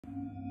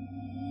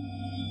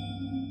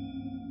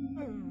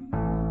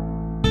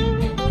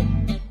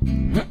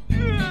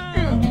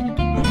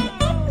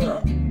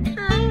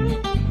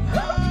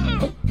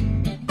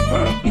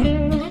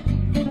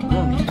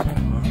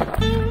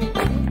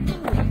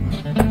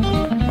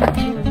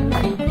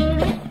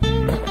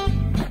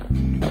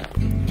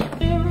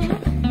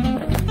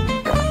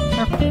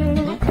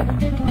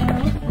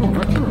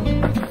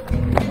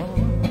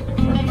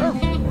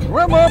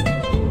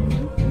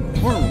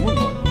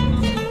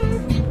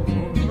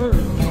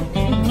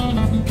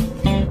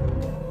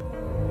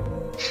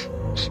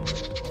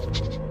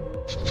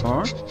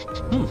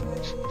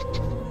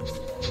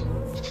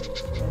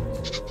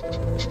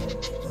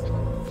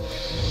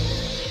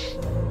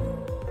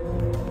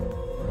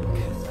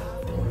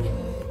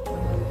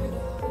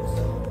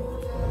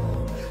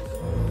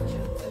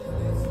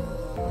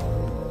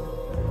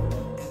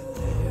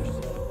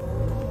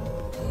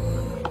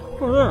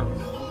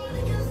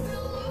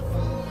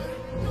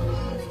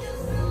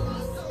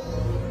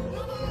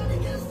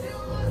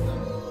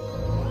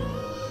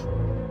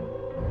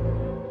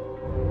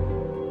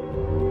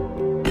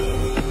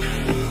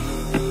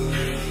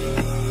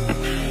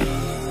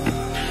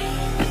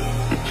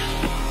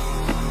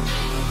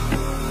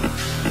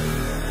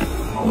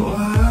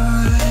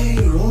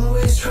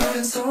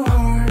trying so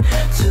hard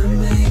to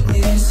make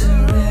me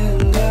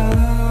surrender.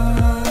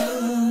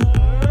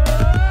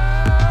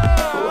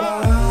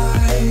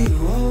 Why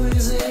you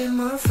always in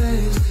my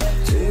face?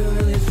 Do you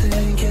really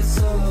think it's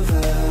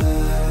over?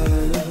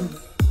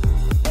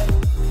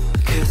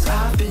 'Cause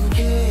I've been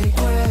kicked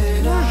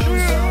when I'm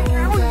so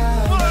down,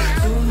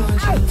 too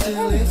much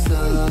until it's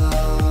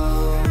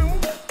numb,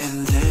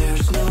 and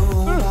there's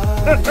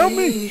nobody. Help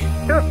me!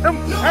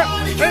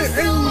 Nobody can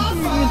steal my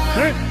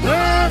fire.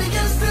 Nobody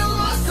can steal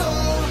my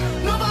soul.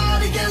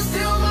 Nobody can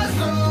steal my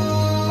soul.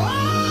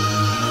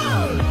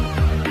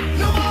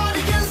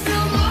 Nobody can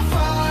steal my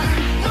fire.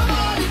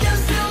 Nobody can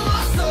steal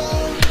my soul.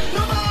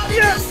 Nobody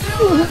can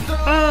steal my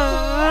soul.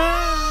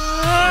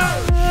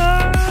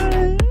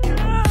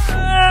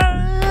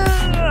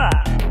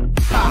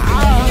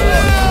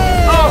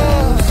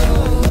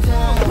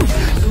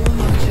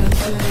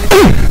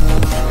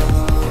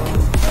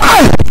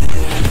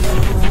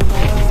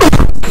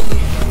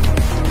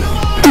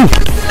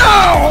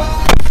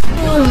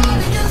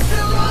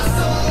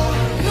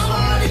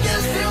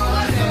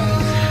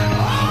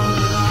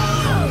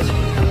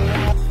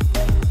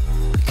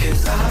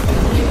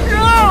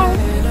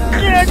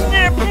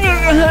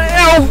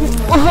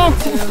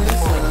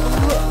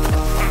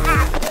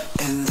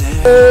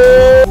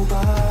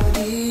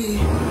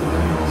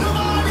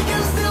 Nobody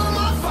can steal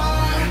my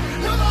fire.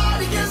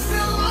 Nobody can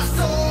steal my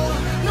soul.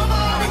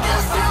 Nobody can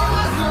steal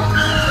my soul.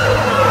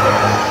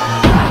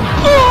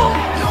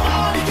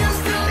 Nobody can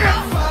steal my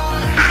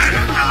fire.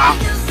 Nobody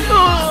can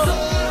steal my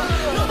soul.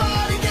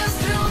 Nobody can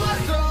steal my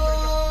soul.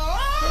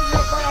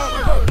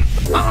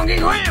 Không nghe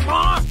khóe em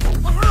hả?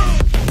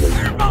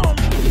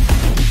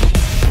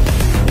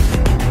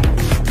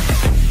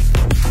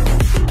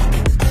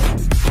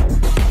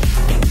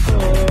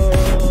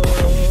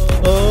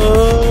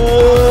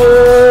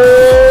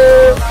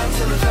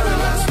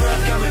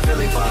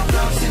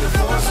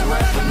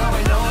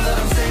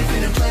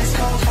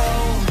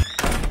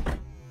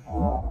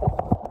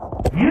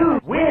 You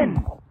win!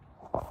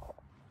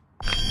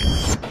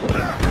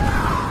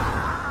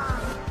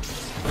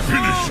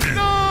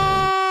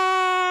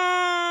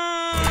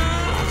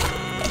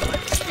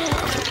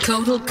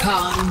 Total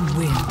Khan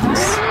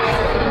wins.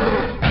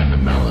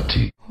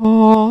 Animality.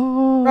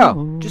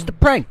 Bro, just a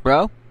prank,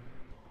 bro.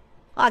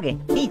 Okay,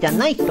 he's a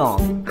nice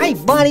dog. Hi,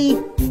 buddy.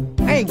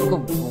 Hey,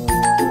 go.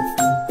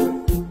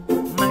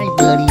 Hi,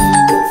 buddy.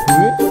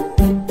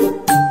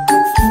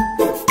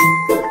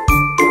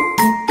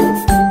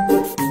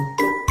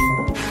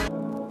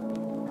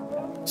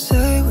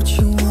 Say what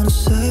you wanna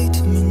say.